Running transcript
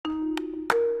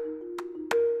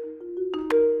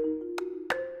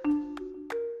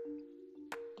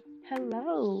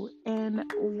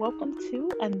welcome to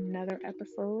another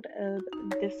episode of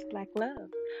This Black Love.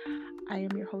 I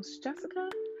am your host, Jessica,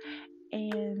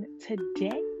 and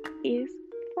today is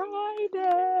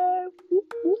Friday. Woo,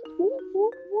 woo, woo,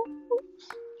 woo, woo, woo.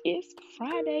 It's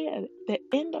Friday, at the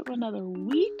end of another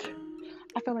week.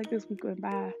 I feel like this week went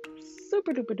by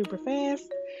super duper duper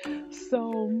fast.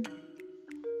 So,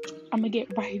 I'm gonna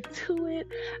get right to it.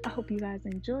 I hope you guys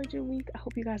enjoyed your week. I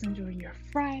hope you guys enjoyed your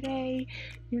Friday.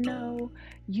 You know,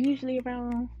 usually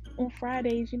around on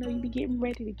Fridays, you be getting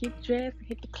ready to get dressed and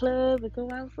hit the club and go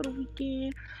out for the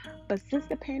weekend. But since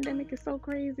the pandemic is so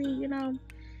crazy,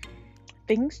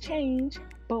 things change.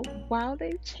 But while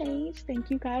they change, thank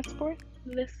you guys for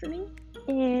listening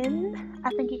in. I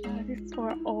thank you guys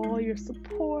for all your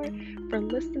support, for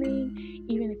listening,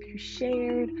 even if you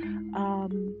shared.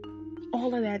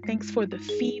 All of that. Thanks for the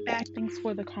feedback. Thanks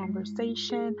for the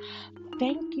conversation.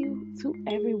 Thank you to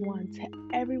everyone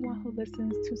who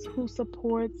listens, who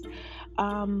supports.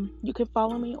 You can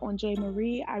follow me on J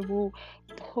Marie. I will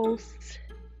post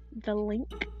the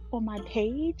link on my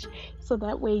page so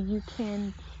that way you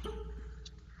can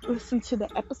listen to the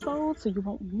episode so you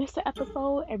won't miss an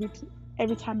episode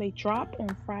every time they drop on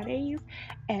Fridays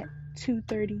at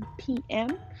 2:30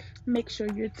 p.m. Make sure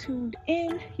you're tuned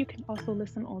in. You can also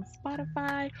listen on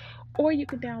Spotify or you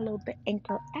can download the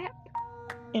Anchor app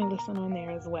and listen on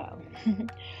there as well.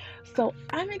 So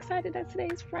I'm excited that today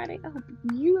is Friday. I hope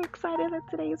you're excited that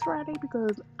today is Friday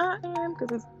because I am,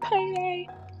 because it's payday.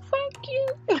 Thank you.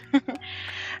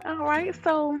 All right,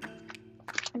 so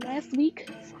last week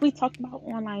we talked about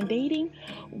online dating,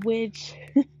 which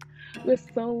was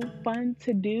so fun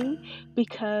to do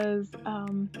because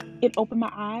it opened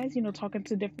my eyes, talking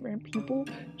to different people,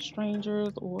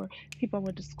 strangers or people I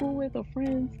went to school with or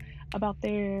friends about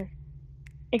their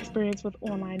experience with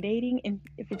online dating and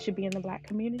if it should be in the Black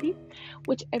community,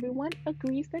 which everyone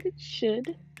agrees that it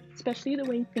should, especially the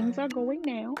way things are going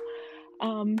now.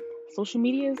 Social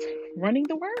media is running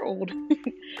the world.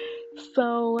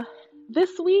 So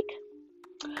this week,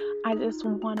 I just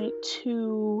wanted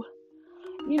to,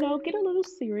 get a little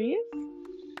serious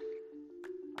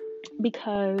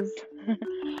because,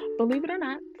 believe it or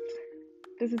not,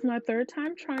 this is my third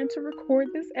time trying to record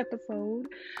this episode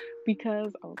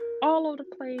because I was all over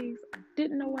the place. I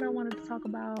didn't know what I wanted to talk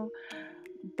about,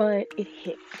 but it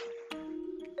hit.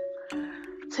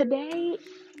 Today,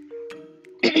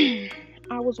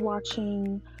 I was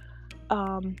watching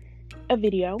a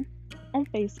video on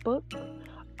Facebook.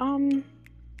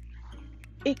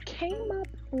 It came up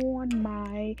on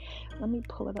let me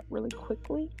pull it up really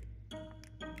quickly.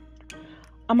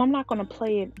 I'm not going to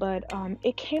play it, but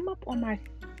it came up on my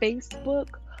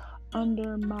Facebook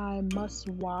under my must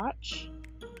watch,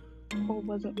 or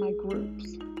was it my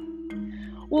groups?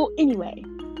 Well, anyway,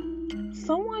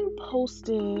 someone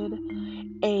posted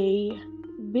a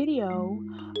video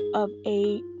of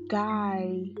a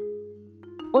guy,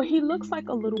 or he looks like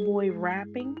a little boy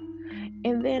rapping.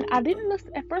 And then I didn't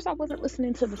listen, at first I wasn't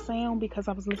listening to the sound because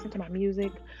I was listening to my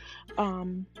music.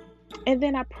 And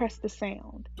then I pressed the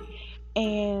sound.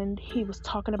 And he was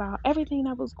talking about everything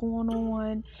that was going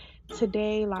on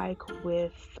today, like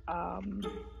with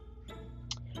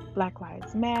Black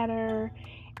Lives Matter.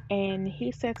 And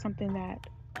he said something that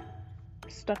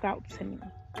stuck out to me.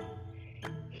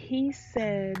 He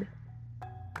said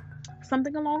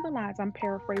something along the lines, I'm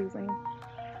paraphrasing,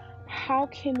 how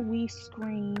can we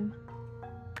scream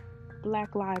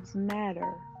Black Lives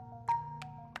Matter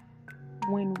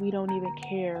when we don't even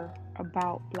care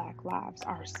about Black lives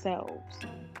ourselves?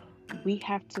 We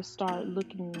have to start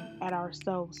looking at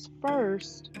ourselves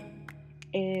first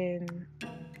and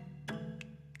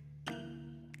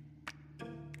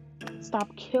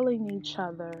stop killing each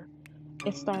other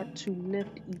and start to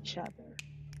lift each other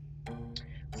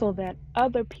so that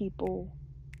other people,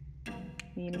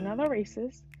 meaning other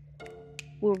races,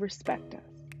 will respect us.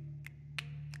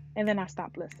 And then I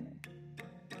stopped listening.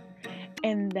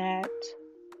 And that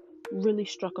really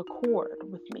struck a chord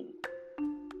with me.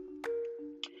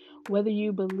 Whether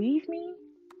you believe me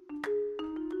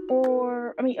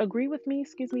agree with me,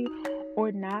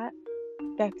 or not,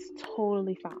 that's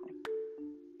totally fine.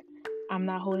 I'm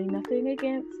not holding nothing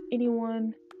against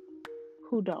anyone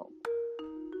who don't,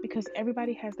 because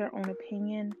everybody has their own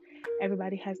opinion,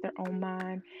 everybody has their own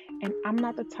mind, and I'm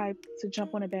not the type to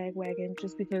jump on a bandwagon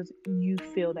just because you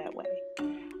feel that way.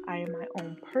 I am my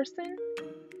own person,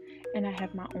 and I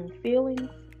have my own feelings,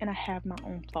 and I have my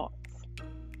own thoughts.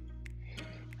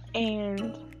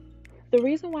 And the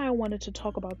reason why I wanted to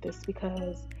talk about this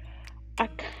because I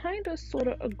kind of sort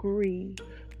of agree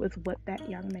with what that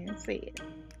young man said.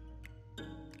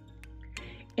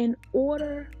 In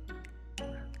order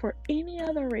for any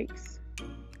other race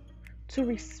to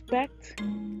respect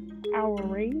our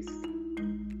race,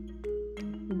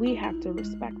 we have to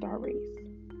respect our race.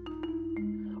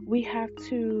 We have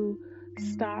to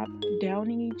stop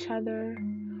downing each other.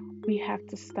 We have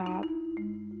to stop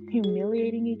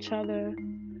humiliating each other,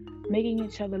 making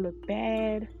each other look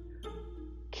bad,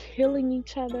 killing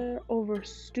each other over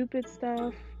stupid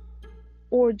stuff,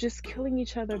 or just killing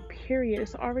each other, period.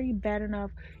 It's already bad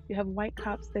enough you have white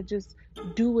cops that just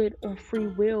do it on free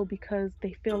will because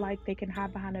they feel like they can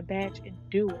hide behind a badge and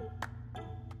do it.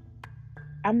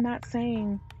 I'm not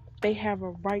saying they have a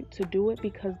right to do it,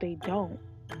 because they don't.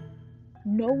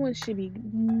 No one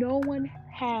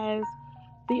has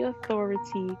the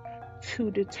authority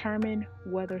to determine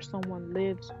whether someone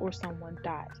lives or someone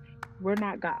dies. We're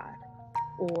not God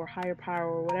or higher power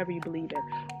or whatever you believe in.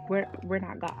 We're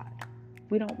not God.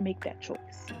 We don't make that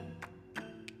choice.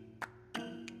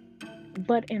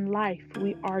 But in life,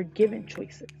 we are given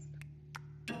choices.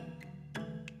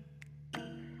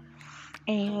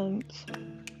 And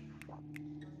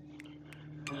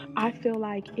I feel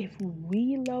like if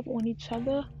we love on each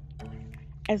other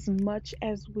as much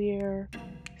as we're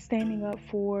standing up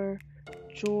for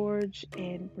George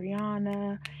and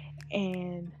Brianna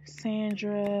and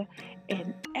Sandra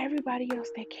and everybody else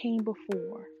that came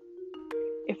before,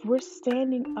 if we're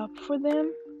standing up for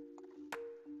them,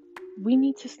 we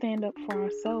need to stand up for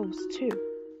ourselves too.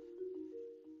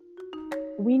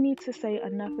 We need to say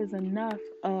enough is enough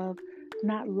of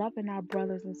not loving our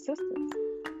brothers and sisters.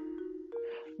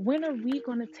 When are we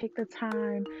going to take the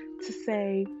time to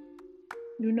say,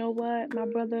 you know what, my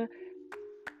brother,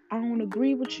 I don't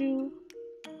agree with you,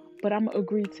 but I'm going to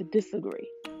agree to disagree,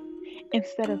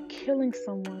 instead of killing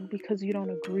someone because you don't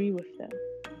agree with them?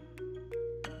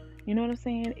 You know what I'm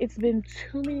saying? It's been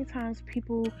too many times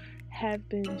people have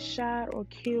been shot or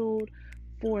killed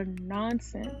for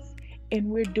nonsense,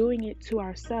 and we're doing it to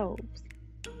ourselves.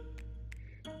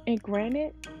 And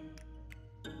granted,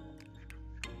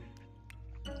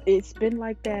 it's been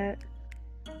like that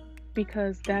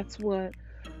because that's what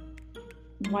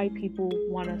white people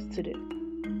want us to do.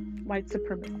 White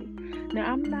supremacy.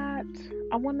 Now,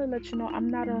 I want to let you know,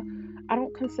 I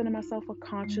don't consider myself a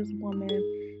conscious woman.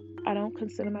 I don't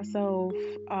consider myself,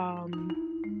 I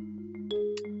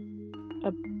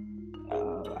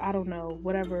don't know,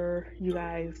 whatever you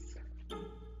guys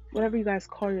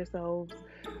call yourselves,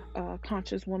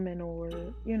 conscious woman, or,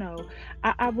 you know,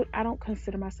 I don't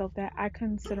consider myself that. I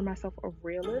consider myself a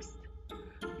realist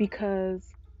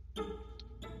because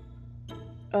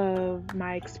of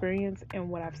my experience and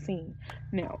what I've seen.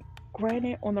 Now,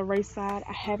 granted, on the race side,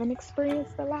 I haven't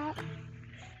experienced a lot,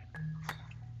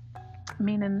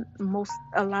 meaning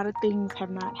a lot of things have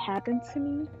not happened to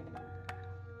me.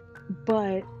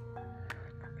 But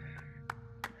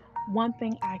one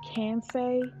thing I can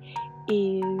say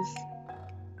is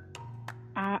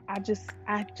I just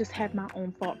have my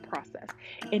own thought process.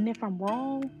 And if I'm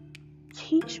wrong,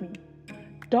 teach me.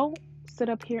 Don't sit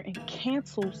up here and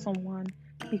cancel someone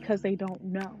because they don't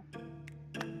know.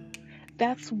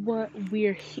 That's what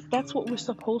we're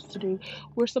supposed to do.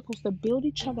 We're supposed to build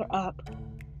each other up,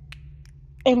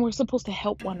 and we're supposed to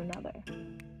help one another.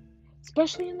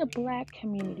 Especially in the Black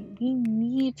community, we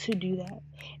need to do that.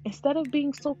 Instead of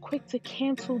being so quick to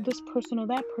cancel this person or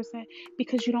that person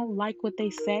because you don't like what they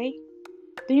say,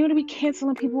 then you're going to be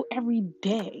canceling people every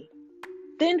day.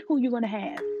 Then who you going to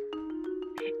have?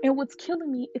 And what's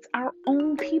killing me, it's our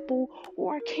own people who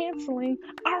are canceling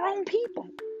our own people.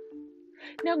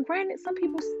 Now, granted, some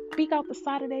people speak out the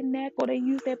side of their neck, or they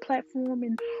use their platform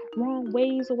in wrong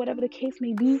ways, or whatever the case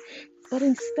may be. But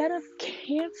instead of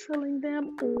canceling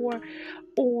them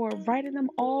or writing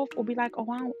them off, or be like,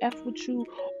 oh, I don't F with you,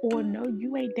 or no,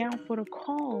 you ain't down for the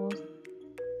cause,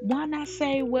 why not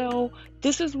say, well,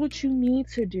 this is what you need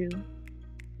to do?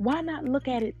 Why not look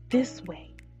at it this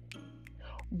way?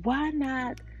 Why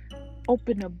not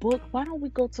open a book? Why don't we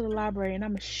go to the library and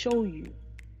I'm going to show you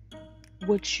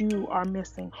what you are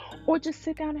missing? Or just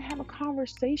sit down and have a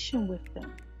conversation with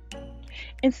them.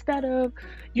 Instead of,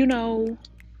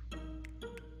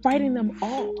 writing them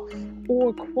off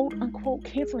or quote unquote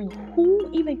canceling. Who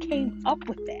even came up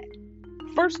with that?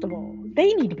 First of all,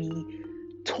 they need to be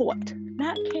taught,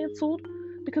 not canceled,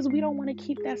 because we don't want to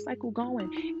keep that cycle going.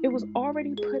 It was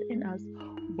already put in us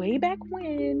way back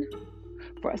when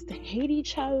for us to hate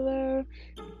each other,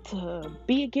 to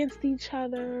be against each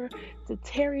other, to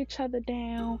tear each other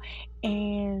down,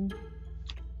 and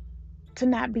to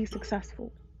not be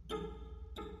successful.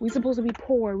 We're supposed to be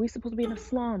poor. We're supposed to be in the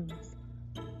slums.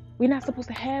 We're not supposed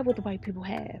to have what the white people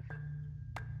have.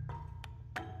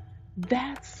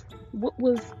 That's what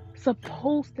was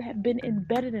supposed to have been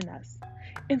embedded in us.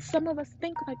 And some of us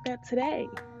think like that today.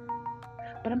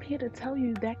 But I'm here to tell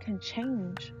you that can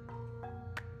change.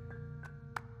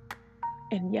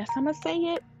 And yes, I'm going to say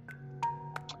it.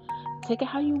 Take it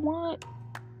how you want.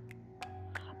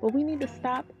 But we need to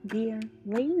stop being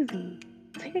lazy.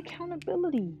 Take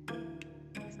accountability.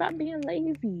 Stop being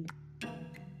lazy.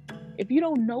 If you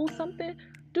don't know something,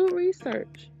 do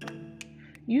research.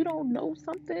 You don't know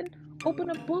something, open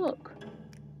a book.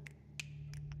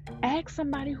 Ask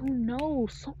somebody who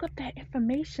knows. Soak up that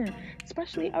information.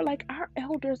 Especially like our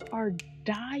elders are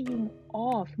dying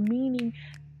off, meaning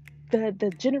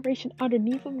the generation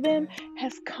underneath of them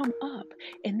has come up.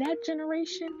 And that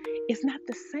generation is not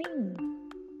the same.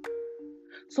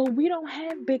 So we don't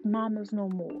have big mamas no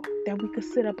more that we could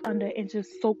sit up under and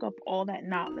just soak up all that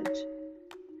knowledge.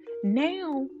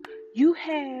 Now you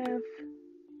have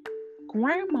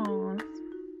grandmas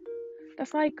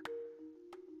that's like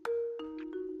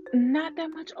not that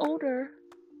much older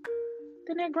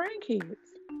than their grandkids.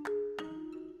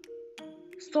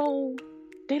 So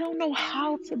they don't know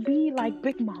how to be like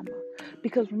Big Mama.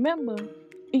 Because remember,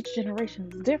 each generation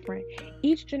is different.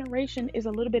 Each generation is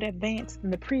a little bit advanced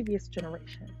than the previous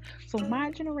generation. So my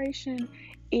generation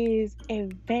is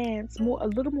advanced, a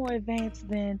little more advanced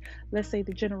than, let's say,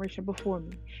 the generation before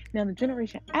me. Now the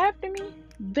generation after me,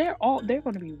 they're going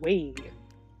to be way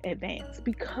advanced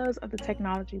because of the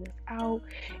technology that's out,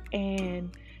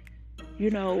 and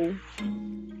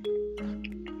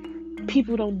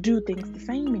people don't do things the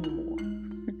same anymore.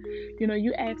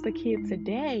 You ask a kid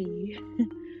today,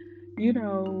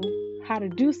 how to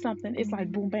do something, it's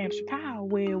like boom, bam, shapow,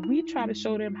 where we try to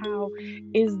show them how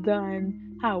it's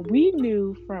done, how we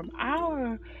knew from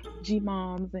our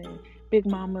G-moms and big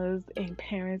mamas and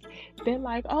parents. They're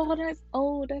like, oh, that's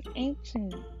old, that's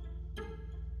ancient.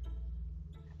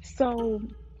 So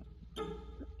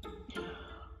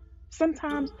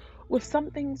sometimes with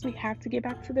some things we have to get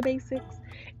back to the basics,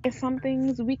 and some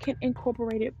things we can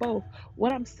incorporate it both.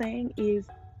 What I'm saying is,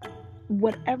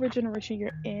 whatever generation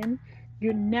you're in,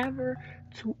 you're never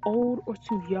too old or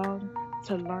too young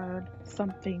to learn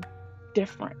something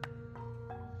different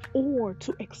or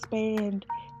to expand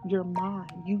your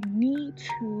mind. You need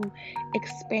to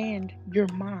expand your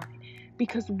mind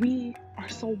because we are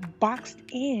so boxed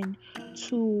in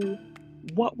to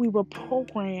what we were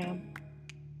programmed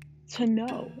to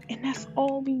know, and that's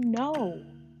all we know.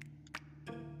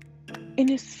 And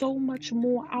there's so much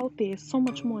more out there, so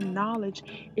much more knowledge,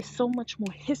 it's so much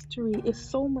more history, it's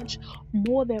so much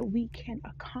more that we can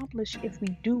accomplish if we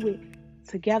do it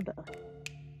together.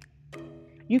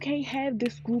 You can't have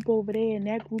this group over there and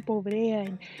that group over there,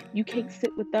 and you can't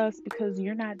sit with us because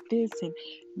you're not this, and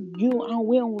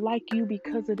we don't like you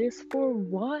because of this. For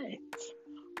what?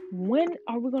 When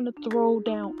are we going to throw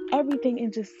down everything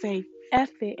and just say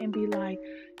F it and be like,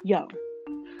 yo,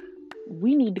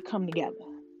 we need to come together.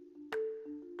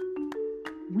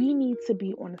 We need to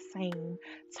be on the same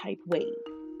type wave.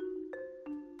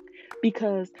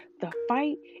 Because the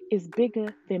fight is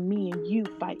bigger than me and you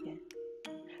fighting.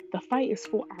 The fight is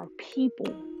for our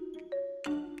people.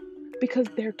 Because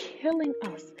they're killing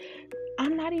us.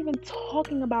 I'm not even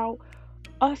talking about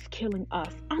us killing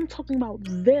us. I'm talking about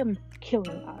them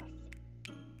killing us.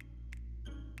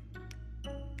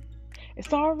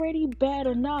 It's already bad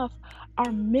enough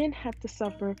our men have to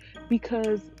suffer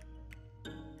because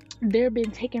they're being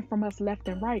taken from us left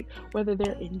and right, whether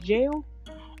they're in jail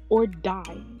or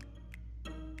dying.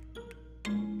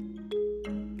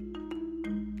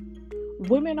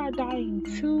 Women are dying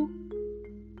too,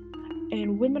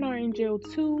 and women are in jail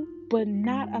too, but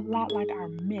not a lot like our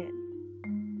men.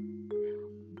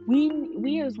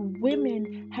 We as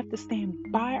women have to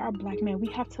stand by our black men.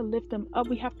 We have to lift them up.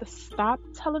 We have to stop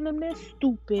telling them they're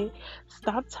stupid.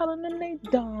 Stop telling them they're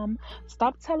dumb.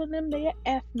 Stop telling them they're a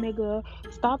F nigga.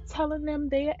 Stop telling them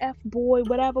they're a F boy,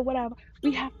 whatever.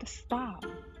 We have to stop.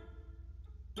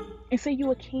 And say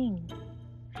you a king.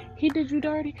 He did you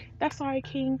dirty. That's alright,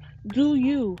 king. Do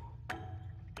you.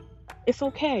 It's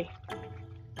okay.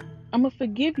 I'm going to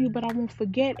forgive you, but I won't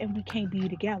forget, and we can't be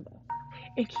together.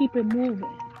 And keep it moving.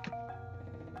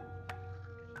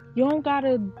 You don't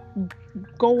gotta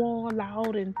go all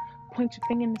out and point your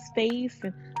finger in his face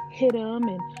and hit him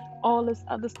and all this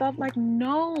other stuff. Like,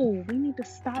 no, we need to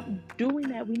stop doing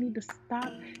that. We need to stop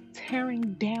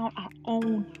tearing down our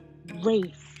own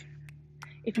race.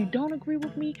 If you don't agree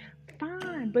with me,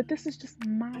 fine, but this is just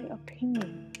my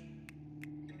opinion.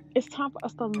 It's time for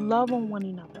us to love on one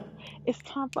another. It's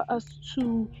time for us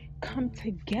to come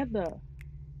together.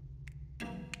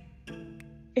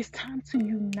 It's time to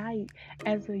unite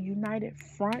as a united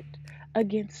front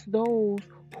against those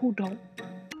who don't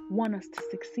want us to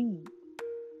succeed.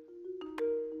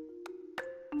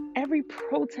 Every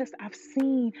protest I've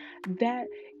seen, that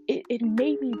it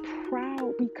made me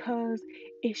proud because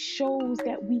it shows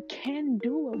that we can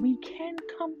do it. We can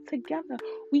come together.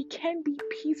 We can be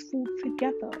peaceful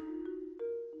together.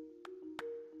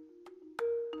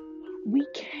 We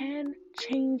can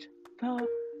change the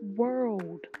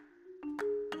world.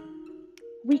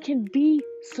 We can be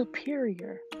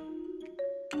superior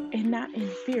and not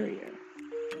inferior.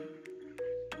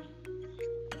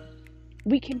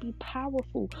 We can be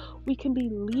powerful. We can be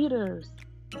leaders,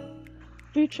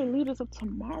 future leaders of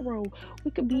tomorrow. We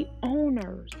can be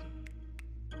owners.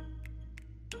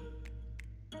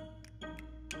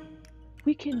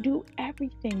 We can do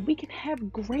everything. We can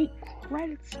have great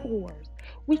credit scores.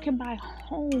 We can buy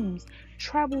homes,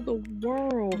 travel the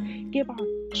world, give our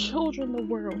children the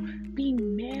world, be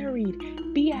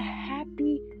married, be a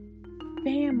happy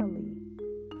family.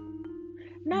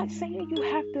 Not saying you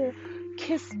have to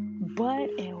kiss butt,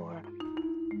 or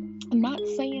not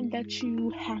saying that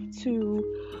you have to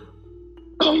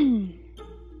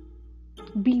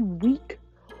be weak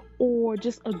or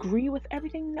just agree with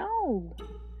everything. No.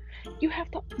 You have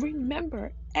to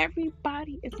remember,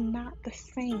 everybody is not the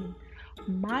same.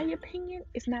 My opinion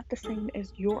is not the same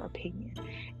as your opinion.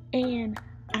 And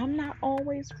I'm not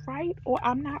always right, or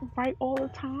I'm not right all the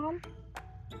time.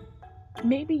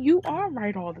 Maybe you are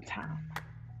right all the time.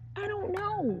 I don't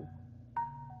know.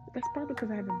 That's probably because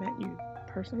I haven't met you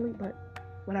personally, but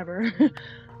whatever.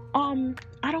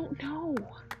 I don't know.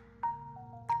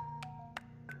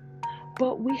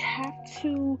 But we have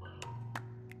to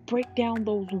break down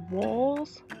those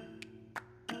walls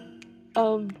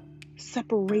of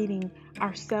separating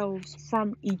ourselves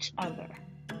from each other.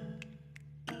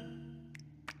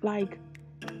 Like,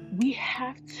 we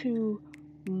have to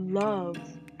love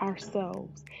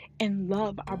ourselves and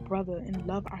love our brother and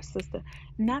love our sister.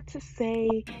 Not to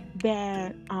say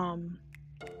that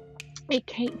it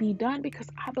can't be done, because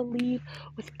I believe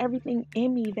with everything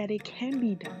in me that it can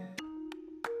be done.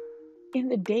 In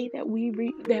the day that we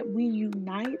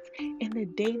unite, in the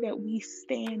day that we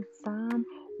stand firm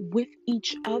with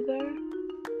each other,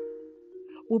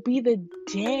 will be the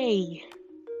day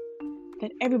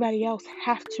that everybody else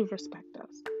have to respect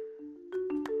us.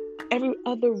 Every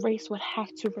other race would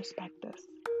have to respect us.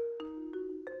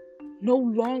 No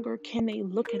longer can they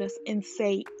look at us and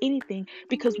say anything,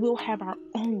 because we'll have our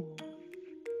own.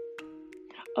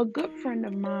 A good friend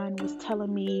of mine was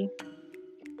telling me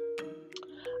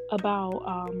about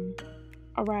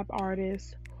a rap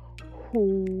artist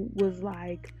who was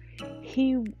like,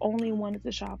 he only wanted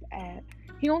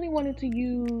to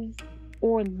use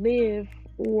or live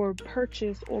or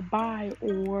purchase or buy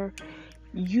or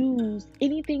use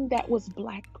anything that was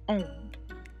Black owned.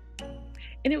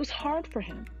 And it was hard for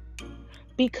him,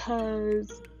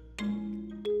 because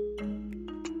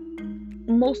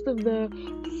most of the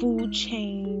food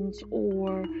chains,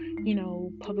 or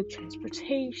public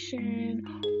transportation,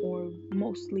 or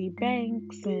mostly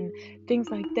banks and things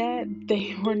like that,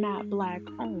 they were not Black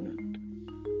owned.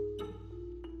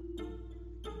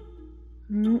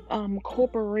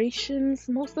 Corporations,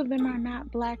 most of them are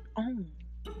not Black owned.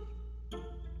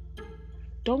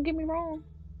 Don't get me wrong.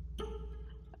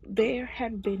 There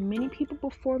have been many people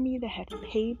before me that have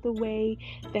paved the way,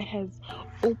 that has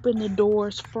opened the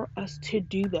doors for us to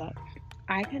do that.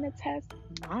 I can attest,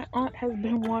 my aunt has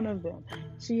been one of them.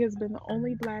 She has been the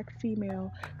only Black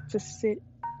female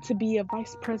to be a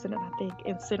vice president, I think,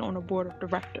 and sit on a board of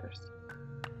directors.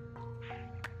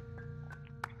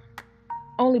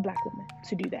 Only Black woman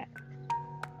to do that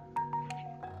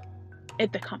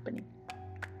at the company.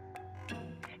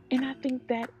 And I think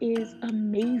that is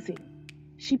amazing.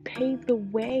 She paved the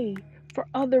way for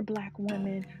other Black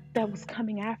women that was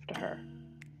coming after her.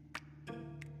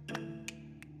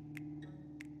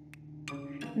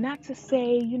 Not to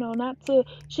say,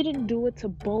 she didn't do it to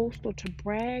boast or to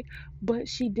brag, but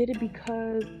she did it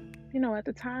because, at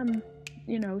the time,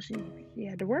 she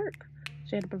had to work.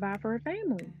 She had to provide for her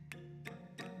family.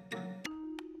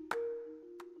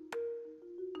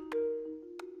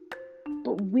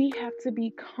 But we have to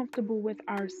be comfortable with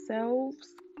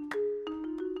ourselves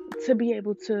to be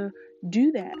able to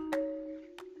do that.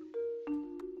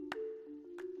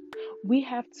 We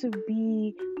have to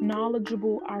be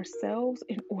knowledgeable ourselves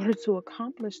in order to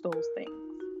accomplish those things.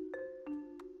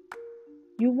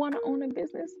 You want to own a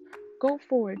business? Go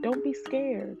for it. Don't be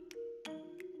scared.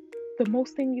 The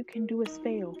most thing you can do is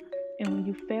fail. And when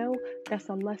you fail, that's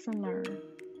a lesson learned.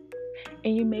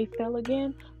 And you may fail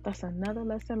again, that's another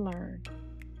lesson learned.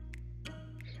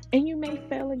 And you may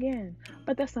fail again,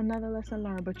 But that's another lesson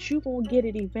learned. But you gonna get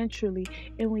it eventually.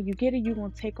 And when you get it, you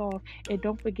gonna take off. And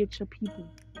don't forget your people.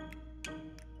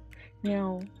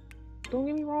 Now, don't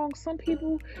get me wrong, some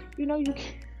people, you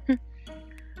can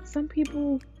some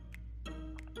people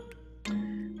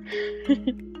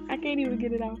I can't even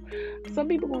get it out. Some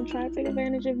people gonna try to take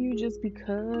advantage of you just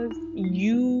because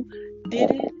you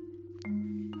did it.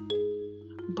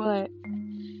 But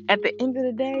at the end of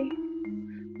the day,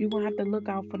 you're gonna have to look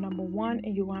out for number one,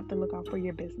 and you're gonna have to look out for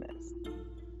your business.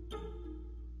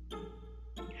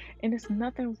 And there's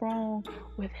nothing wrong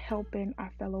with helping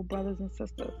our fellow brothers and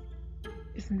sisters.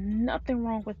 There's nothing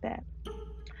wrong with that.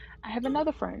 I have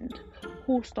another friend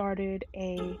who started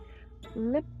a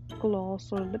lip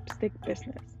gloss or lipstick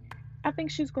business. I think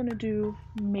she's going to do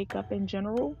makeup in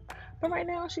general, but right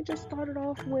now she just started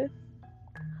off with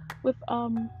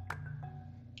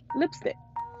lipstick.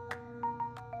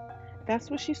 That's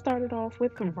what she started off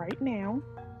with right now,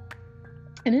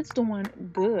 and it's doing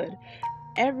good.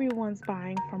 Everyone's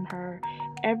buying from her.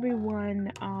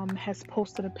 Everyone has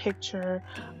posted a picture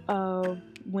of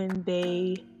when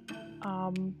they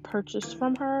purchased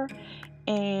from her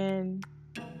and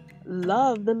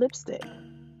love the lipstick.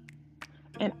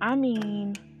 And I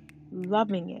mean,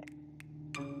 loving it.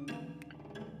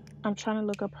 I'm trying to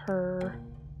look up her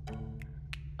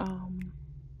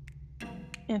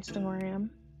Instagram.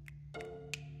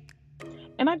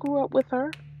 And I grew up with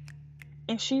her,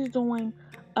 and she's doing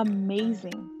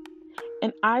amazing.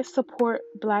 And I support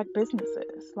Black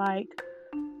businesses. Like,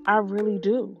 I really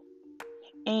do.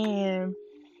 And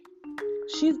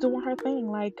she's doing her thing.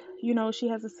 Like, she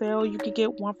has a sale. You could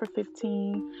get one for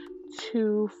 15,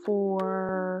 two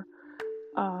for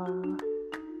I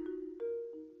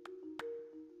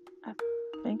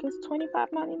think it's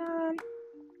 $25.99,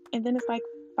 and then it's like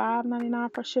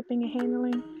 $5.99 for shipping and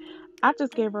handling. I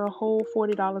just gave her a whole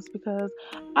 $40 because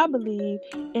I believe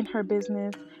in her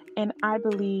business, and I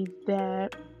believe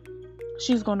that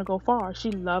she's going to go far.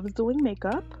 She loves doing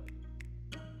makeup,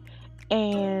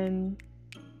 and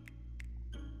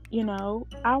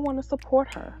I want to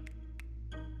support her.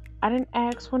 I didn't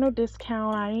ask for no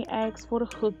discount. I didn't ask for the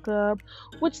hookup,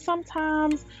 which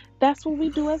sometimes that's what we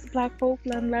do as Black folk.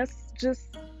 Let's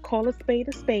just call a spade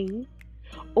a spade.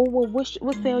 Oh, well, what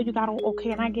sale you got on? Okay,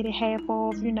 can I get it half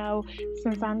off,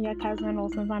 since I'm your cousin, or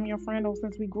since I'm your friend, or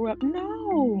since we grew up?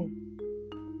 No.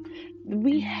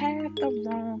 We have the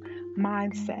wrong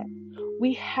mindset.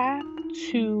 We have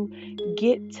to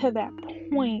get to that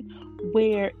point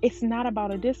where it's not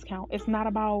about a discount. It's not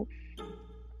about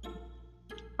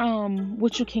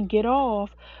what you can get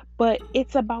off, but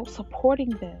it's about supporting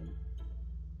them.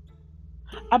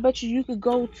 I bet you could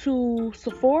go to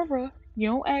Sephora. You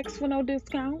don't ask for no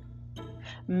discount.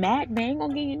 Mac, they ain't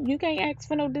gonna get you can't ask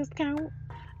for no discount.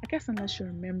 I guess unless you're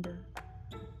a member.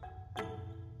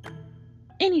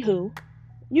 Anywho,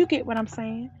 you get what I'm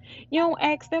saying. You don't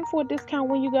ask them for a discount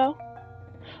when you go.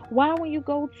 Why when you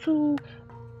go to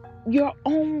your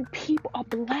own people, a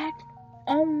Black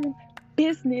owned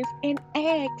business, and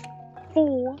ask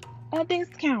for a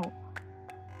discount?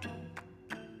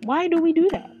 Why do we do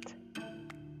that?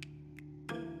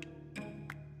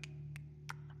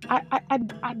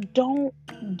 I don't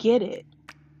get it.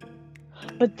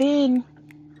 But then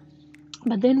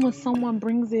when someone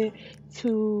brings it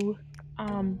to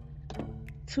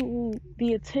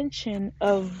the attention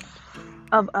of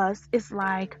us, it's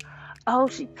like, oh,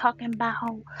 she talking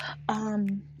about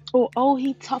or oh,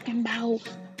 he talking about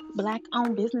Black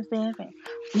owned businesses, and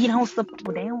they don't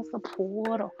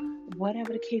support, or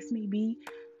whatever the case may be.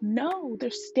 No, they're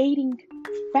stating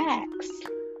facts.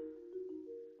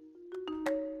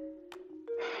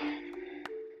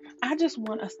 I just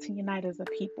want us to unite as a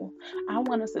people. I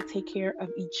want us to take care of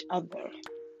each other.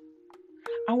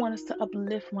 I want us to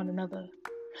uplift one another.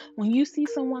 When you see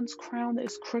someone's crown that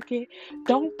is crooked,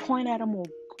 don't point at them or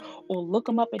look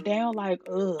them up and down like,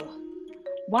 ugh.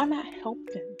 Why not help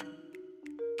them?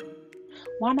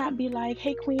 Why not be like,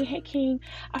 hey queen, hey king,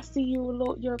 I see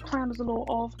your crown is a little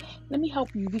off. Let me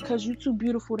help you because you're too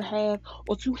beautiful to have,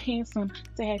 or too handsome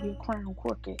to have your crown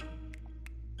crooked.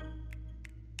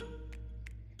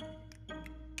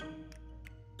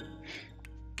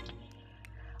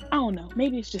 I don't know.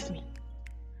 Maybe it's just me.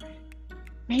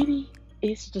 Maybe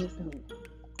it's just me.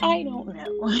 I don't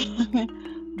know.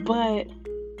 But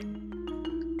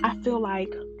I feel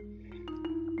like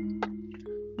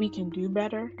we can do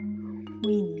better.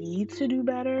 We need to do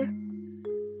better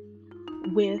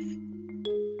with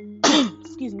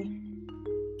excuse me,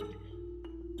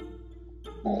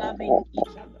 loving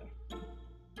each other.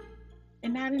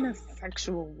 And not in a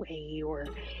sexual way or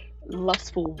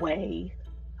lustful way,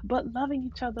 but loving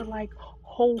each other like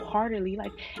wholeheartedly.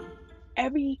 Like,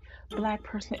 every black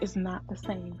person is not the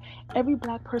same. Every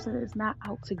black person is not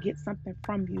out to get something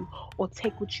from you or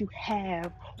take what you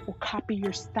have or copy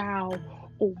your style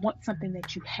or want something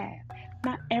that you have.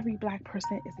 Not every black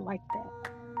person is like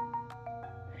that.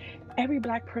 Every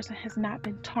black person has not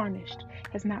been tarnished,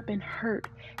 has not been hurt,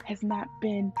 has not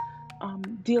been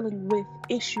dealing with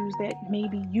issues that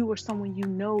maybe you or someone you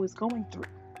know is going through.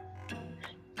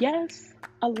 Yes,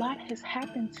 a lot has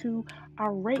happened to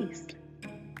our race.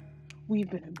 We've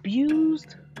been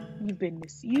abused, we've been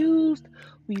misused,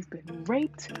 we've been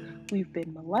raped, we've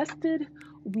been molested,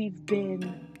 we've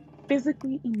been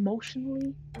physically,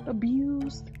 emotionally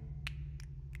abused.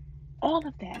 All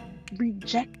of that.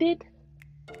 Rejected,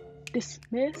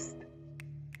 dismissed.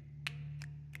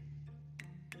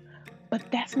 But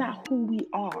that's not who we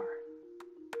are.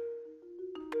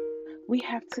 We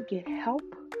have to get help.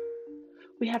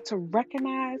 We have to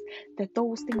recognize that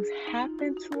those things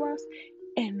happen to us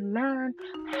and learn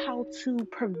how to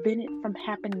prevent it from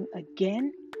happening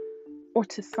again or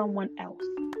to someone else.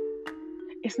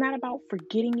 It's not about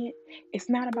forgetting it. It's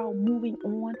not about moving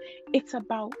on. It's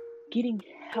about getting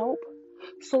help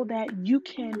so that you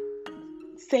can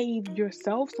save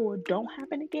yourself so it don't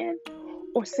happen again,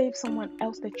 or save someone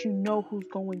else that you know who's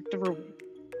going through it.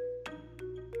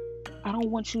 I don't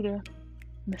want you to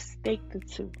mistake the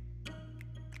two,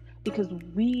 because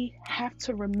we have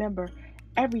to remember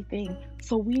everything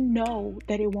so we know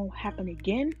that it won't happen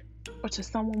again or to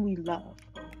someone we love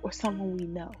or someone we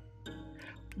know.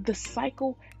 The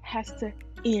cycle has to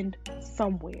end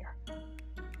somewhere.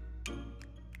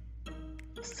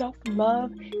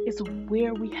 Self-love is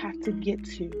where we have to get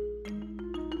to.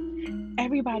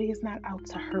 Everybody is not out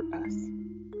to hurt us.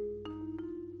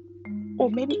 Or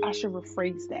maybe I should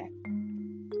rephrase that.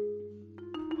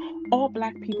 All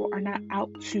black people are not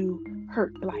out to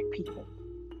hurt black people.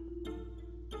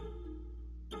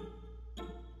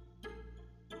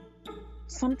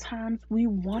 Sometimes we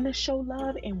want to show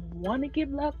love and want to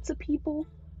give love to people,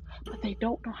 but they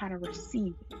don't know how to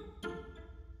receive it.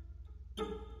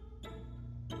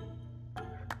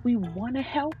 We want to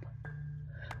help,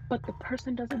 but the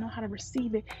person doesn't know how to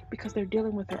receive it because they're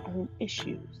dealing with their own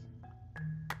issues.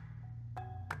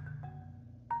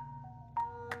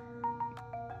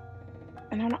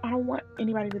 And I don't want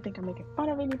anybody to think I'm making fun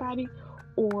of anybody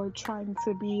or trying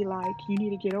to be like, you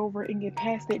need to get over it and get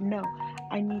past it. No,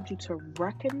 I need you to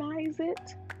recognize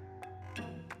it,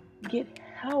 get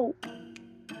help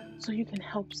so you can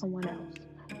help someone else,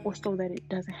 or so that it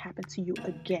doesn't happen to you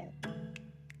again.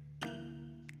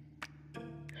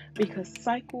 Because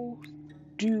cycles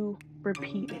do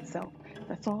repeat itself.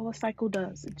 That's all a cycle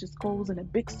does. It just goes in a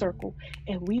big circle.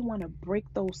 And we want to break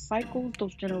those cycles,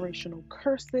 those generational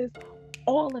curses,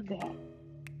 all of that,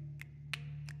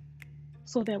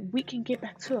 so that we can get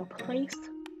back to a place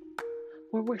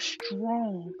where we're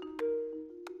strong,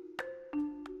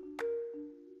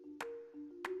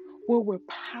 where we're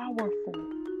powerful,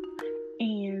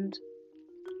 and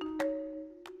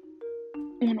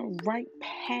on a right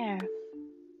path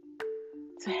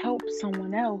to help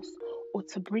someone else or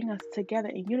to bring us together.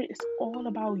 And unity, it's all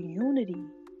about unity.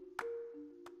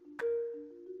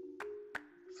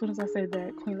 As soon as I said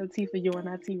that, Queen Latifah,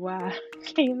 UNITY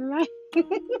came right.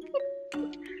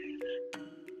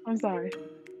 I'm sorry.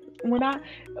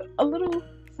 A little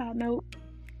side note,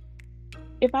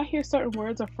 if I hear certain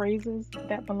words or phrases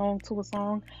that belong to a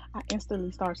song, I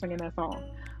instantly start singing that song.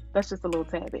 That's just a little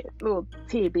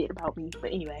tidbit about me.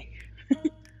 But anyway,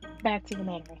 back to the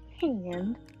matter at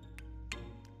hand.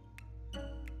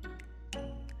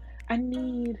 I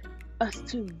need us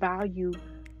to value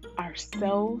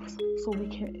ourselves so we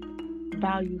can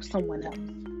value someone else.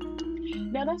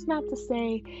 Now, that's not to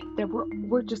say that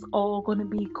we're just all going to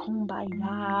be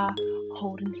kumbaya,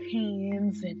 holding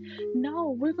hands, and no,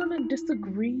 we're going to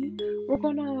disagree. We're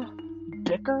going to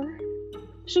bicker.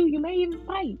 Shoot, you may even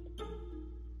fight.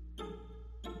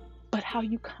 But how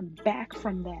you come back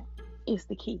from that is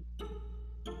the key.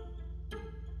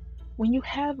 When you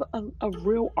have a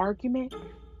real argument,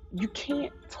 you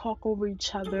can't talk over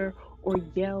each other or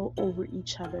yell over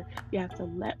each other. You have to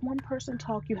let one person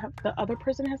talk. The other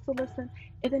person has to listen,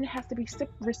 and then it has to be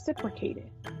reciprocated,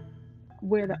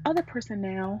 where the other person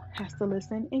now has to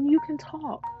listen and you can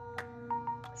talk.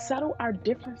 Settle our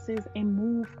differences and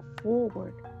move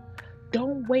forward.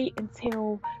 Don't wait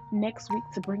until next week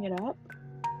to bring it up.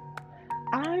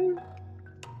 I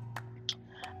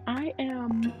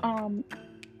am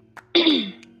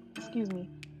excuse me.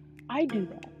 I do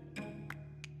that.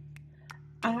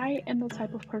 I am the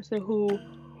type of person who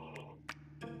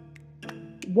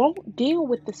won't deal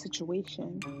with the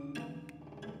situation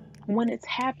when it's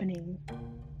happening,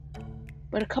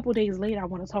 but a couple days later I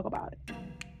want to talk about it.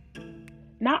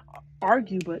 Not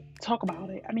argue, but talk about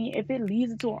it. I mean, if it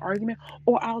leads into an argument,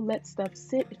 or I'll let stuff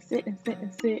sit and sit and sit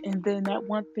and sit, and then that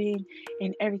one thing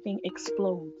and everything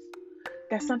explodes.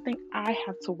 That's something I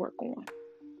have to work on.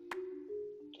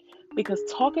 Because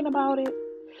talking about it,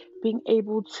 being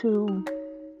able to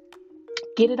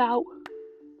get it out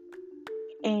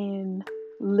and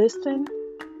listen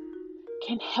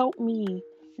can help me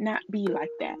not be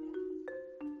like that.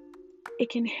 It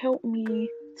can help me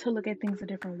to look at things a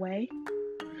different way,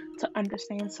 to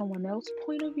understand someone else's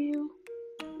point of view,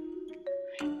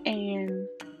 and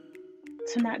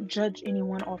to not judge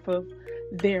anyone off of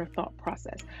their thought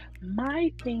process.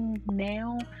 My thing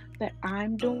now that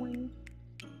I'm doing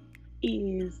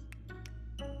is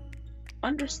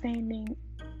understanding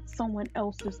someone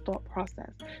else's thought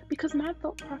process, because my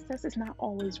thought process is not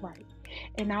always right.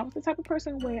 And I was the type of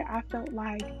person where I felt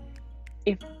like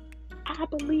if I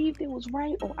believed it was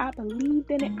right, or I believed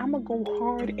in it, I'm going to go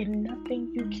hard, and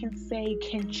nothing you can say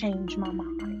can change my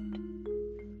mind.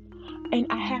 And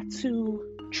I have to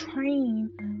train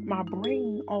my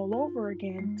brain all over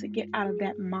again to get out of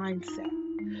that mindset,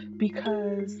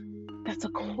 because that's a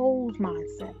closed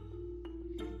mindset.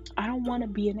 I don't want to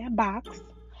be in that box.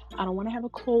 I don't want to have a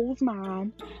closed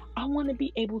mind. I want to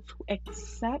be able to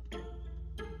accept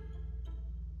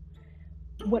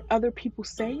what other people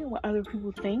say and what other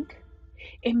people think,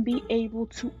 and be able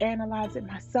to analyze it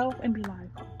myself and be like,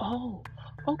 oh,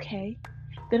 okay.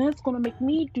 Then it's going to make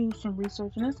me do some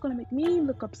research, and it's going to make me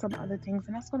look up some other things,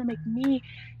 and that's going to make me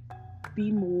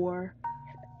be more,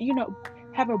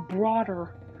 have a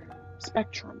broader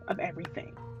spectrum of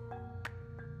everything.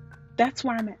 That's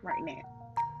where I'm at right now.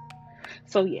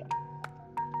 So yeah,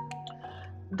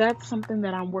 that's something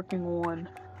that I'm working on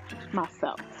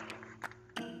myself.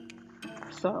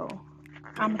 So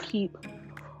I'm gonna keep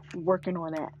working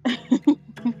on that.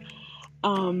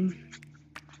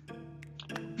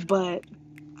 But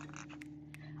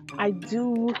I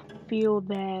do feel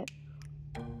that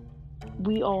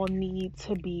we all need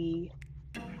to be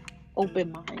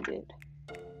open-minded,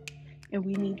 and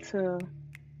we need to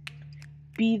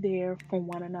be there for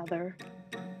one another,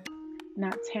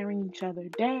 not tearing each other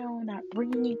down, not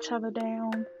bringing each other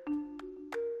down,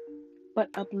 but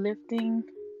uplifting.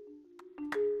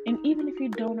 And even if you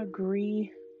don't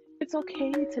agree, it's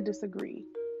okay to disagree.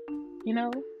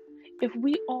 If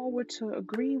we all were to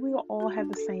agree, we will all have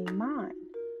the same mind,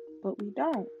 but we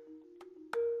don't.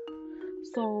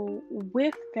 So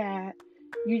with that,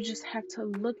 you just have to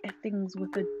look at things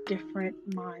with a different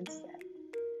mindset.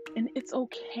 And it's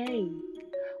okay.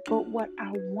 But what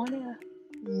I want to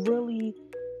really,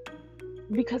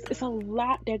 because it's a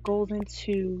lot that goes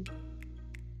into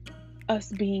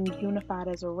us being unified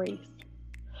as a race.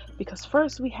 Because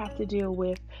first we have to deal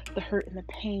with the hurt and the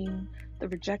pain, the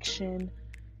rejection.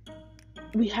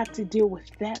 We have to deal with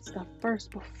that stuff first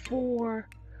before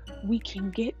we can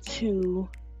get to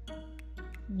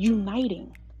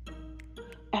uniting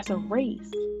as a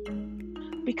race.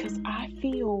 Because I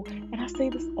feel, and I say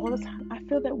this all the time, I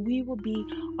feel that we will be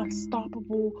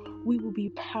unstoppable, we will be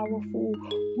powerful,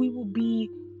 we will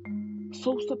be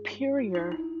so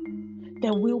superior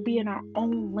that we'll be in our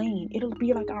own lane. It'll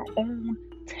be like our own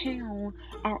town,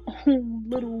 our own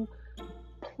little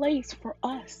place for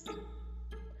us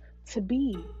to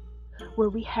be, where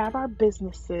we have our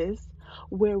businesses,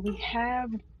 where we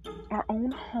have our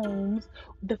own homes,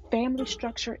 the family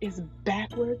structure is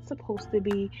back where it's supposed to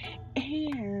be,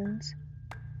 and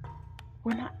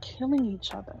we're not killing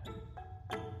each other.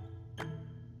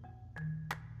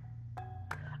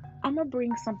 I'm going to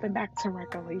bring something back to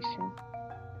recollection.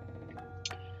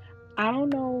 I don't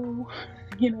know,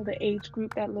 the age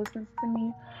group that listens to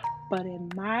me, but in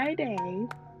my day,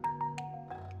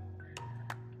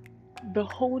 the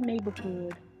whole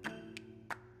neighborhood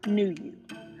knew you.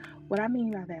 What I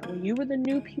mean by that, when you were the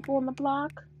new people on the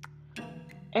block,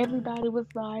 everybody was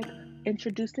like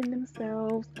introducing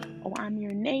themselves. Oh, I'm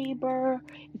your neighbor.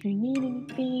 If you need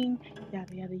anything,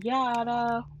 yada, yada,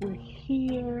 yada, we're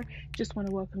here. Just want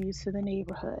to welcome you to the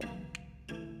neighborhood.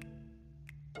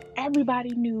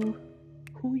 Everybody knew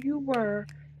who you were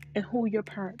and who your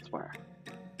parents were.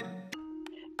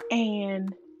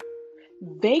 And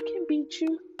they can beat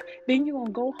you, then you're going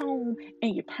to go home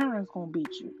and your parents going to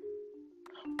beat you.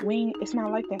 It's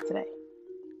not like that today.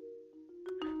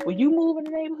 When you move in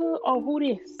the neighborhood, oh, who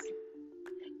this?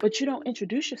 But you don't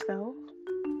introduce yourself,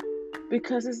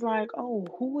 because it's like, oh,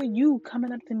 who are you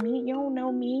coming up to me? You don't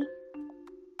know me.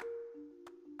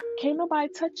 Can't nobody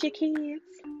touch your kids.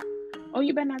 Oh,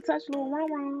 you better not touch little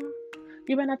Ron.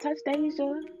 You better not touch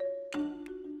Deja.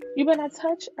 You better not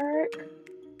touch Eric,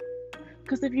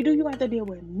 because if you do, you have to deal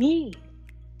with me.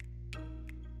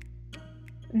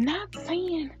 Not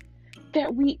saying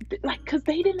that we, like, because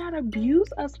they did not abuse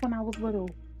us when I was little.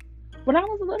 When I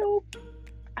was little,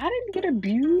 I didn't get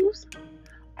abused.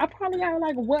 I probably got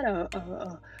like what a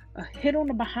hit on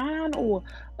the behind, or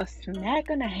a smack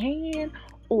in the hand,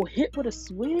 or hit with a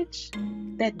switch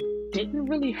that didn't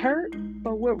really hurt.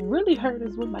 But what really hurt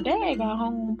is when my dad got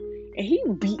home and he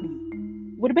beat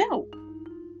me with a belt.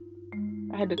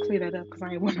 I had to clear that up because I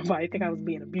didn't want nobody to think I was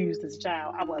being abused as a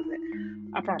child. I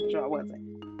wasn't. I promise you I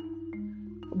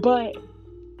wasn't. But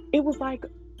it was like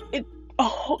it a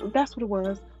whole, that's what it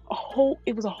was.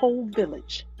 It was a whole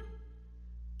village.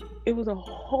 It was a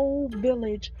whole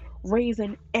village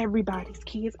raising everybody's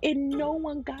kids, and no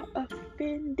one got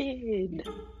offended.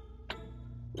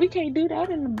 We can't do that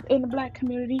in the black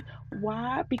community.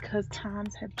 Why? Because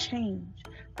times have changed.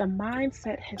 The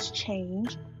mindset has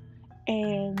changed,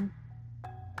 and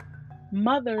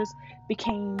mothers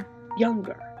became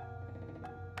younger.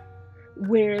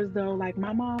 Whereas though, like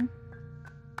my mom,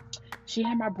 she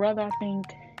had my brother, I think,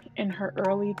 in her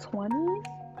early 20s,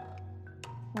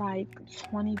 like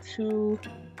 22.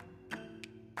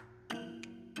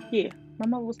 Yeah, my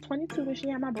mother was 22 when she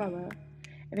had my brother,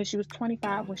 and then she was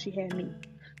 25 when she had me.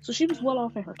 So she was well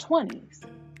off in her 20s.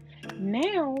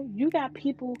 Now you got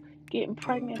people getting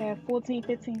pregnant at 14,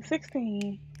 15,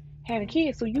 16, having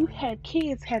kids. So you had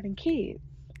kids having kids.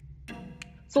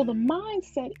 So the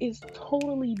mindset is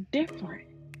totally different.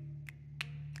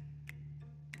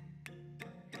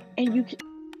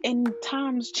 And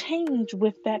times change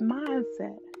with that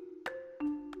mindset.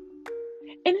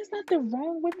 And there's nothing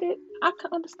wrong with it. I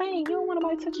can understand. You don't want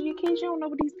nobody touching your kids. You don't know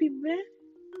what these people been.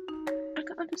 I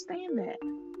can understand that.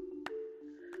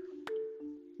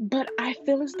 But I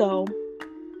feel as though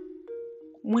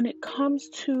when it comes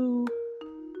to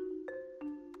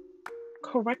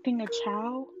correcting a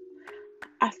child,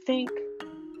 I think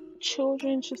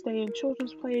children should stay in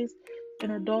children's place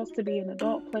and adults to be in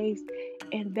adult place.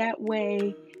 And that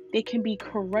way they can be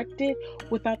corrected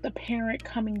without the parent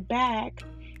coming back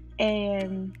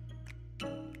and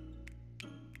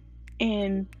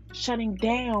shutting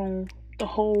down the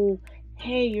whole,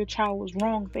 hey, your child was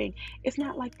wrong thing. It's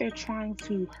not like they're trying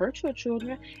to hurt your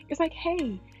children. It's like,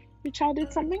 hey, your child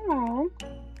did something wrong,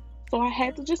 so I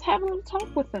had to just have a little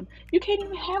talk with them. You can't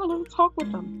even have a little talk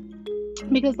with them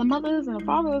because the mothers and the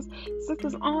fathers,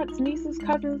 sisters, aunts, nieces,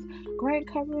 cousins, grand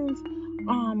cousins,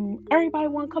 everybody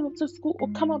want to come up to school or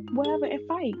come up wherever and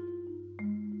fight.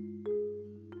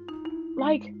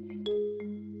 Like,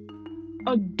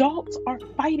 adults are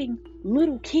fighting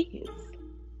little kids.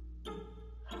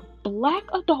 Black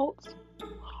adults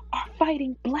are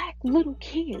fighting black little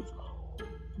kids.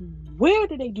 Where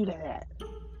do they do that at?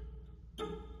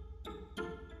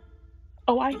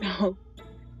 Oh, I know.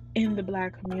 In the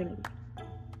black community.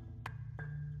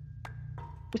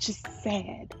 Which is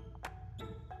sad.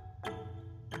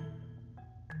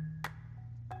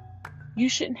 You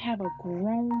shouldn't have a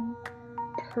grown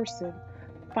person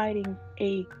fighting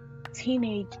a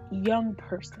teenage young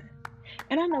person.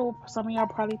 And I know some of y'all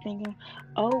probably thinking,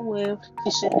 oh, well, if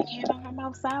you shouldn't have hand on her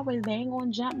mouth sideways, they ain't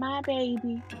gonna jump my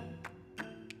baby.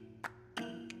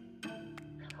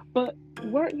 But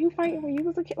weren't you fighting when you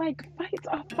was a kid? Like, fights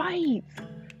are fights.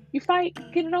 You fight,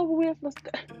 get it over with.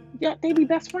 Yeah, they be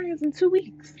best friends in 2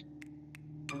 weeks.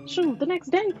 Shoot, the next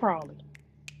day probably.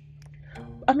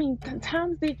 I mean,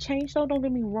 times did change though, don't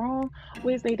get me wrong.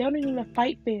 Whereas they don't even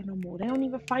fight fair no more. They don't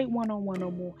even fight one-on-one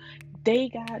no more. They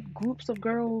got groups of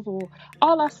girls, or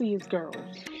all I see is girls.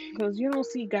 Because you don't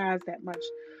see guys that much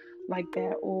like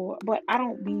that. But I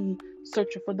don't be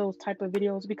searching for those type of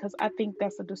videos because I think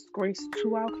that's a disgrace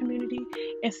to our community.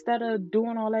 Instead of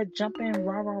doing all that jumping,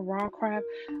 rah crap,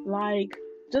 like,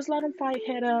 just let them fight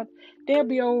head up. They'll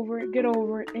be over it, get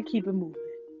over it, and keep it moving.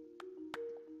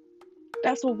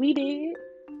 That's what we did.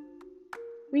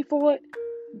 We fought,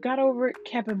 got over it,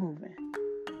 kept it moving.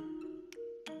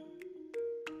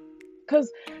 Because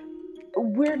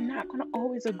we're not going to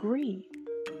always agree.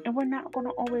 And we're not going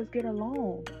to always get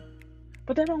along.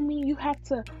 But that don't mean you have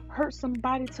to hurt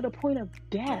somebody to the point of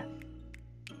death.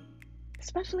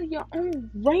 Especially your own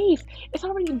race. It's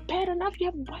already bad enough you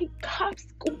have white cops,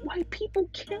 white people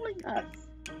killing us.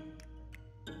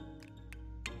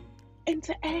 And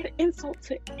to add insult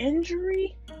to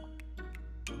injury,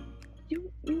 you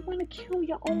want to kill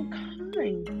your own kind.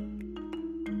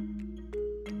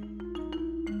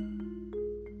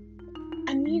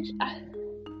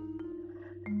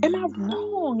 Am I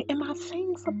wrong? Am I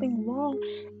saying something wrong?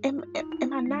 Am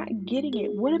I not getting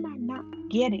it? What am I not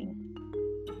getting?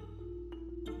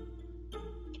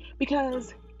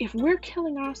 Because if we're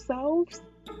killing ourselves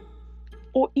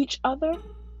or each other,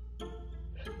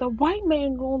 the white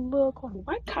man gonna look, or the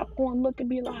white cop gonna look and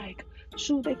be like,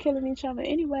 shoot, they killing each other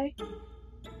anyway.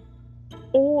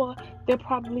 Or they're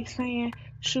probably saying,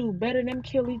 shoot, better them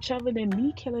kill each other than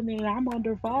me killing it, I'm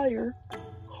under fire.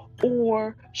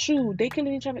 Or, shoot, they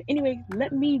killing each other anyway,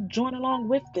 let me join along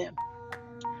with them.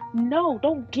 No,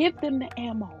 don't give them the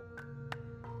ammo.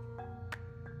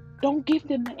 Don't give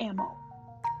them the ammo.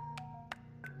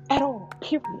 At all,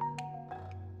 period.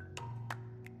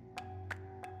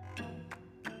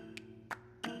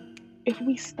 If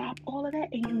we stop all of that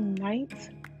and unite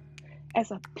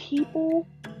as a people,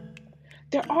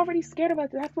 they're already scared of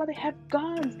us. That's why they have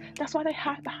guns. That's why they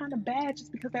hide behind a badge. It's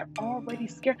because they're already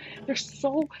scared.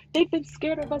 They've been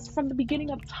scared of us from the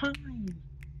beginning of time.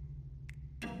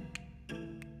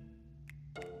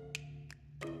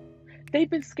 They've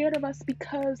been scared of us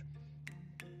because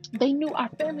they knew our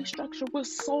family structure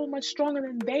was so much stronger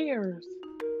than theirs.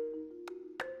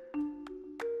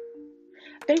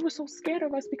 They were so scared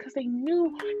of us because they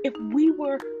knew if we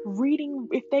were reading,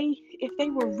 if they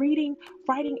were reading,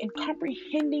 writing, and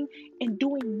comprehending and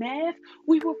doing math,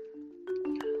 we would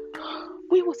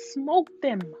smoke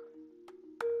them.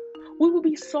 We would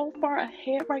be so far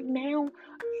ahead right now.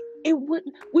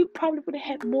 We probably would have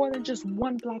had more than just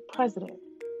one black president.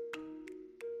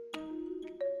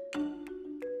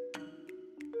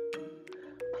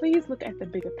 Please look at the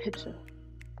bigger picture.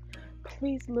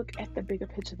 Please look at the bigger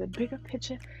picture. The bigger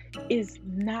picture is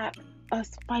not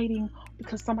us fighting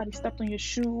because somebody stepped on your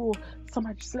shoe, or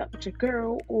somebody slept with your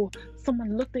girl, or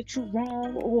someone looked at you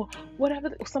wrong, or whatever.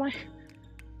 Somebody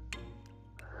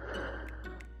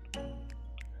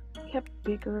have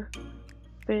bigger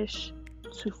fish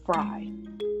to fry.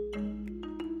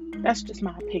 That's just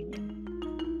my opinion.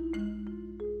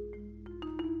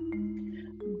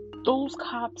 Those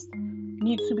cops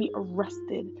need to be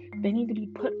arrested. They need to be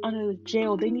put under the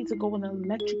jail. They need to go in an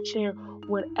electric chair,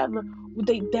 whatever, with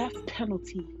a death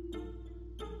penalty.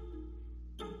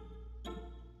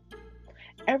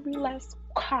 Every last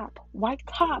cop, white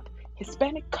cop,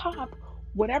 Hispanic cop,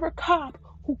 whatever cop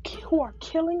who are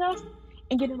killing us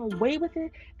and getting away with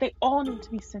it, they all need to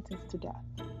be sentenced to death.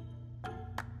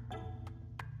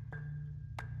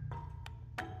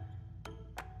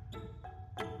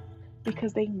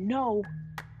 Because they know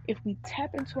if we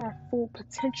tap into our full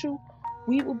potential,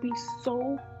 we will be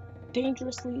so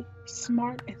dangerously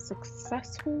smart and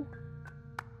successful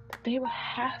that they will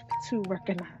have to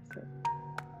recognize it.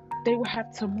 They will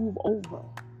have to move over.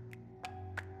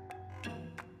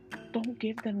 Don't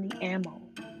give them the ammo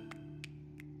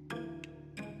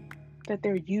that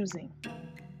they're using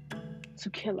to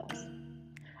kill us.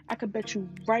 I could bet you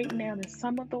right now that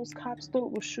some of those cops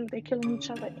thought, well, shoot, they're killing each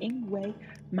other anyway.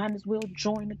 Might as well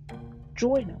join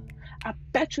them. I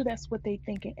bet you that's what they're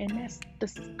thinking, and that's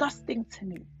disgusting to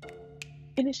me.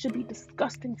 And it should be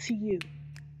disgusting to you.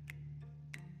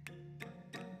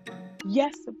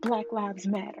 Yes, Black Lives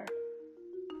Matter.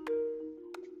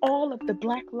 All of the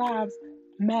Black lives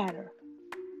matter.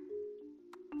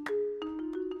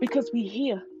 Because we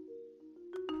here.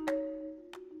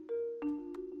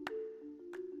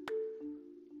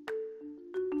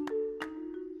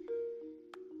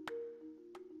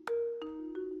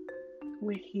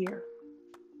 We're here.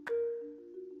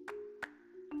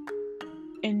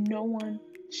 And no one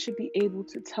should be able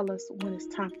to tell us when it's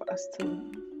time for us to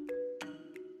leave.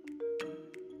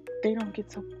 They don't get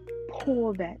to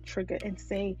pull that trigger and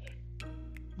say,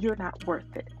 you're not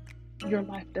worth it. Your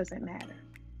life doesn't matter.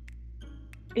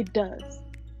 It does.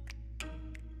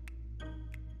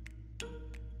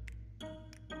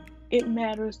 It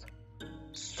matters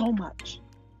so much.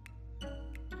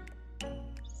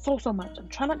 So much. I'm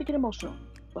trying not to get emotional,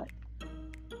 but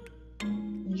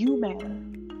you matter.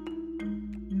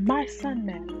 My son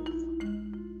matters.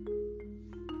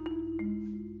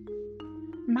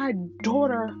 My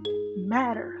daughter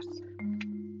matters.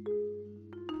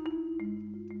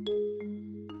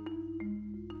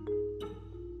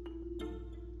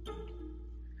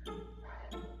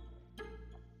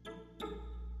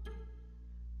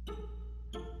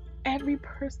 Every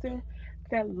person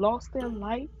that lost their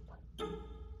life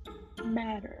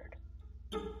mattered.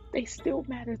 They still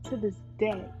matter to this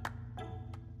day.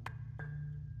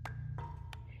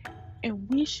 And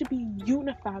we should be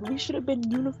unified. We should have been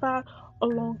unified a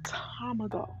long time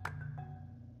ago.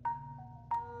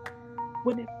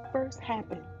 When it first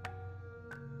happened.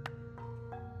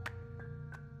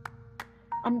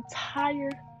 I'm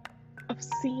tired of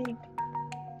seeing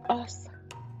us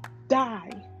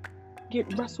die,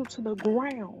 get wrestled to the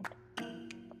ground,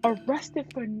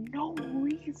 arrested for no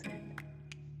reason.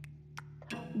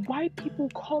 White people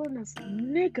calling us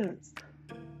niggas.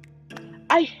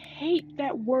 I hate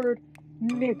that word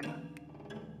nigga.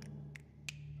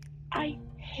 I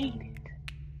hate it.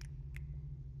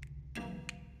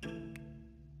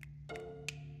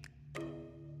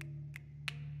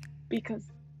 Because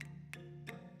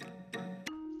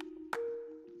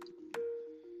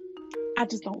I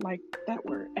just don't like that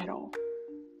word at all.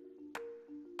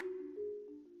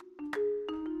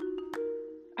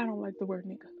 I don't like the word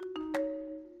nigga.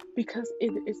 Because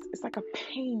it's like a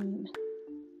pain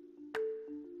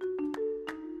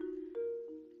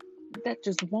that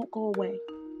just won't go away.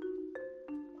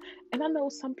 And I know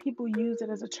some people use it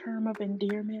as a term of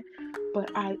endearment,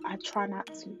 but I try not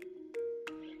to.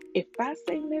 If I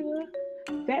say nigga,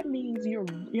 that means you're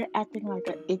acting like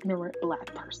an ignorant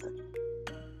black person.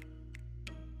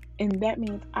 And that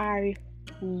means I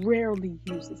rarely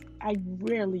use it. I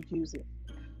rarely use it.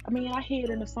 I mean, I hear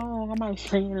it in a song, I might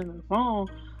sing it in a song,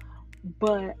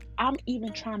 but I'm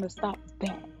even trying to stop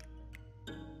that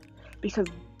because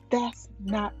that's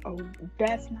not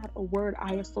a word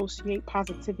I associate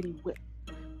positivity with.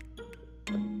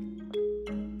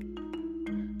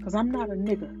 Because I'm not a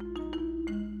nigga.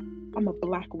 I'm a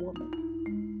black woman.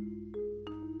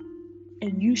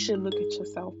 And you should look at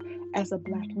yourself as a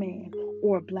black man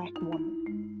or a black woman.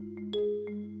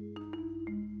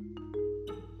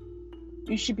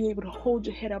 You should be able to hold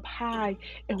your head up high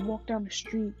and walk down the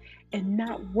street and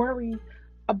not worry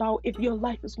about if your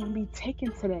life is going to be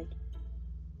taken today.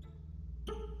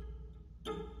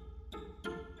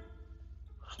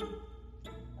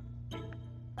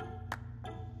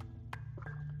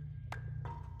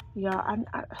 Yeah, I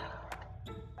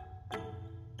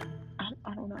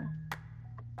don't know.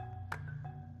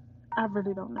 I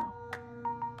really don't know.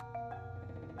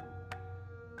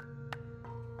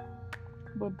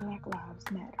 But Black Lives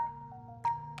Matter.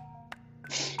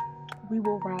 We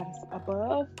will rise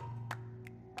above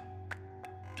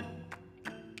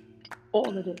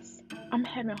all of this. I'm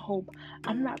having hope.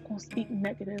 I'm not going to speak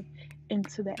negative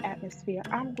into the atmosphere.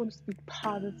 I'm going to speak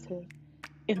positive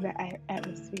in the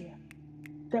atmosphere.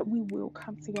 That we will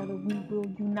come together, we will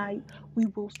unite, we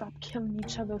will stop killing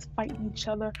each other, fighting each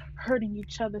other, hurting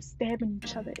each other, stabbing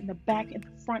each other in the back, in the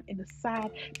front, in the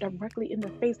side, directly in the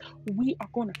face. We are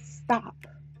going to stop.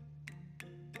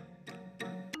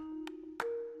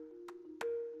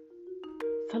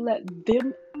 To let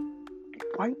them,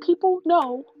 white people,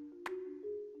 know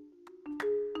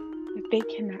that they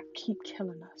cannot keep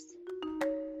killing us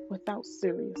without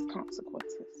serious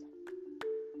consequences.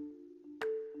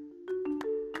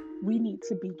 We need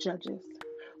to be judges.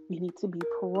 We need to be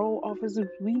parole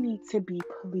officers. We need to be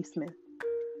policemen.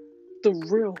 The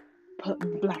real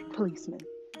black policemen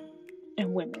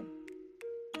and women.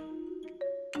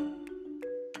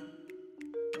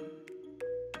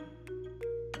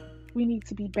 We need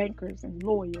to be bankers and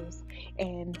lawyers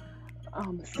and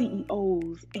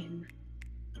CEOs, and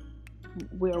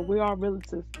we are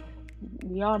relatives,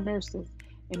 we are nurses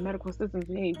and medical assistants.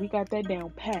 Hey, we got that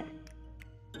down pat.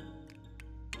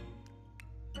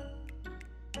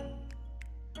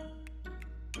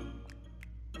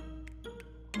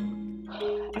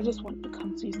 I just wanted to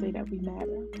come to you say that we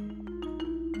matter.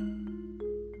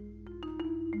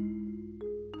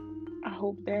 I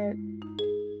hope that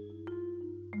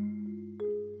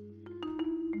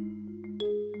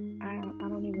I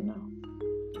don't even know.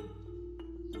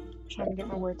 I'm trying to get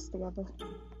my words together.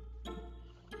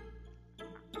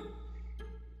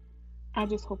 I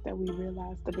just hope that we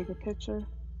realize the bigger picture.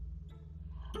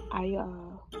 I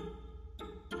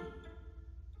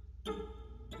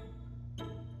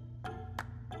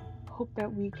hope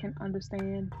that we can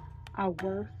understand our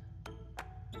worth,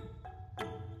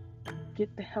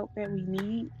 get the help that we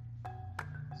need,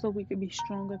 so we can be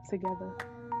stronger together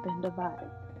than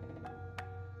divided.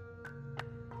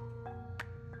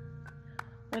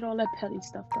 Let all that petty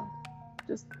stuff go.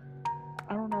 Just,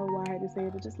 I don't know why I had to say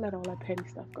it, but just let all that petty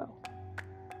stuff go.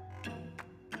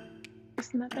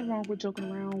 It's nothing wrong with joking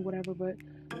around, whatever, but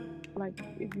like,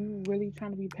 if you really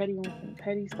trying to be petty on some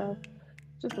petty stuff,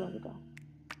 just let it go.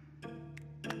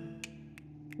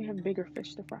 We have bigger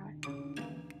fish to fry.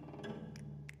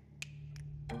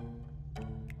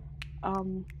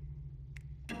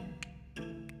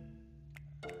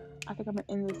 I think I'm gonna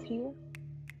end this here.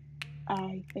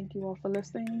 I thank you all for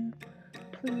listening.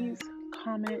 Please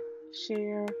comment,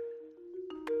 share,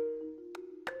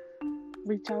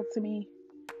 reach out to me.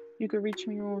 You can reach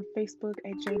me on Facebook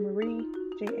at Jaymarie,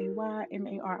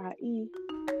 Jaymarie.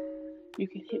 You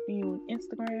can hit me on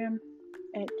Instagram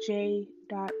at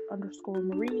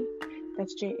j._Marie.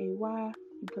 That's Jay. You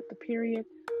put the period,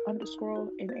 underscore,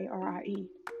 Marie.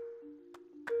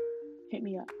 hit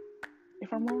me up.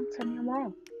 If I'm wrong, tell me I'm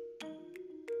wrong.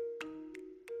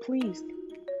 Please.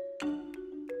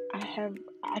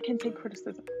 I can take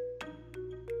criticism.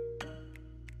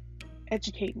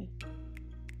 Educate me.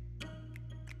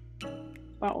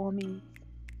 By all means.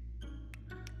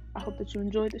 I hope that you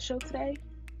enjoyed the show today.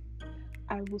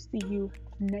 I will see you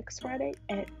next Friday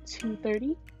at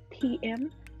 2:30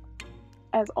 p.m.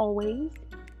 As always,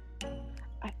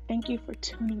 I thank you for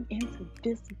tuning into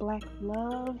This Black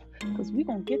Love, because we're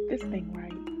going to get this thing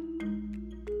right.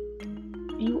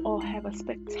 You all have a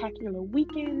spectacular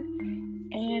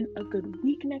weekend and a good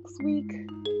week next week.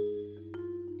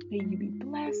 May you be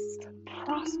blessed,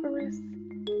 prosperous,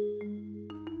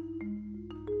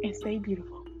 and stay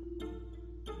beautiful.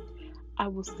 I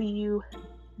will see you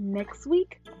next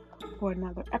week for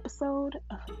another episode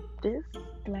of This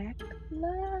Black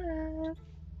Love.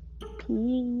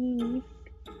 Peace.